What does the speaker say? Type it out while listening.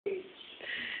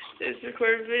It's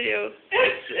recorded video.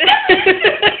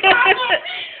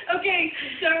 Okay,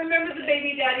 so remember the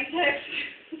baby daddy text?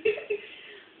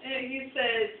 And you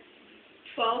said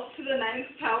 12 to the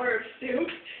 9th power of soup.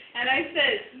 And I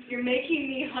said, you're making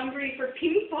me hungry for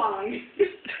ping pong.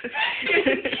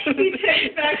 He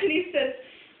texted back and he said,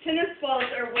 tennis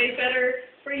balls are way better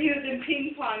for you than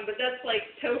ping pong, but that's like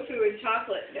tofu and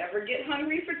chocolate. Never get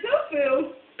hungry for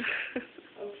tofu.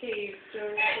 Okay, you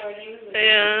still recording?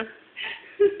 Yeah.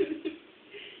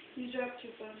 You dropped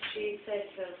your phone. She said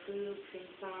tofu, ping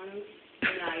pong,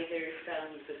 neither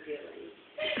sounds appealing.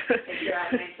 I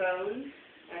dropped my phone.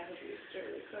 I hope you're still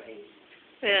recording.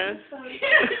 Yeah.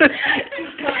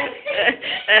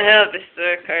 I hope it's still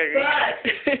recording.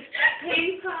 But,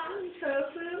 ping pong,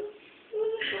 tofu, who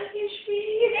the fuck is she?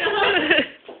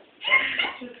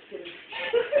 Just kidding.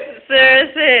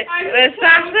 Seriously, with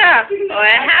Sasha,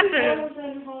 what happened?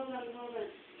 Hold on.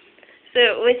 So,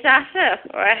 with Sasha,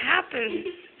 what happened?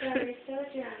 Sorry, so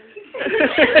drunk.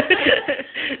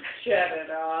 Shut it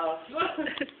off.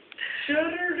 Shut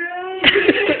her down.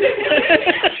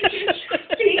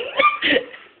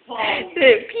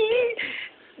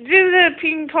 Do the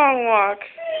ping pong walk.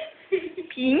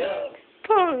 Ping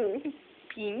pong.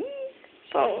 Ping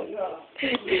pong. Done.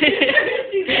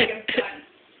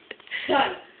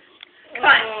 Cut.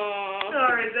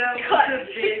 Sorry, that was a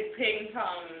big ping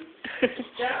pong.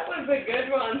 That was a good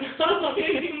one.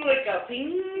 Like a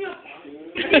ping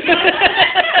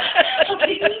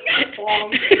pong.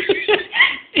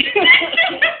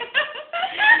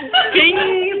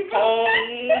 Ping pong.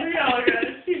 We all got a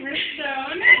super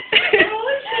stone. Oh,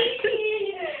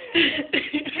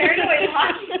 Paranoid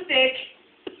hockey stick.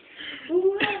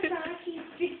 Ooh, that's hockey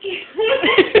stick.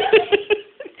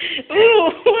 Ooh,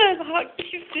 what a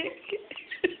hockey stick.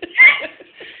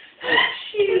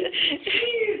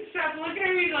 Jeez, stop looking at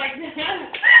me like that.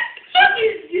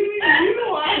 She's doing you a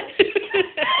lot.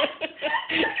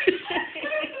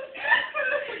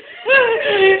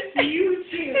 You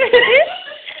too.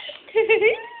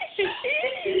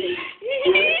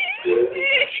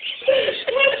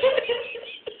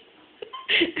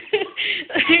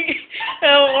 I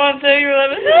don't want to tell you what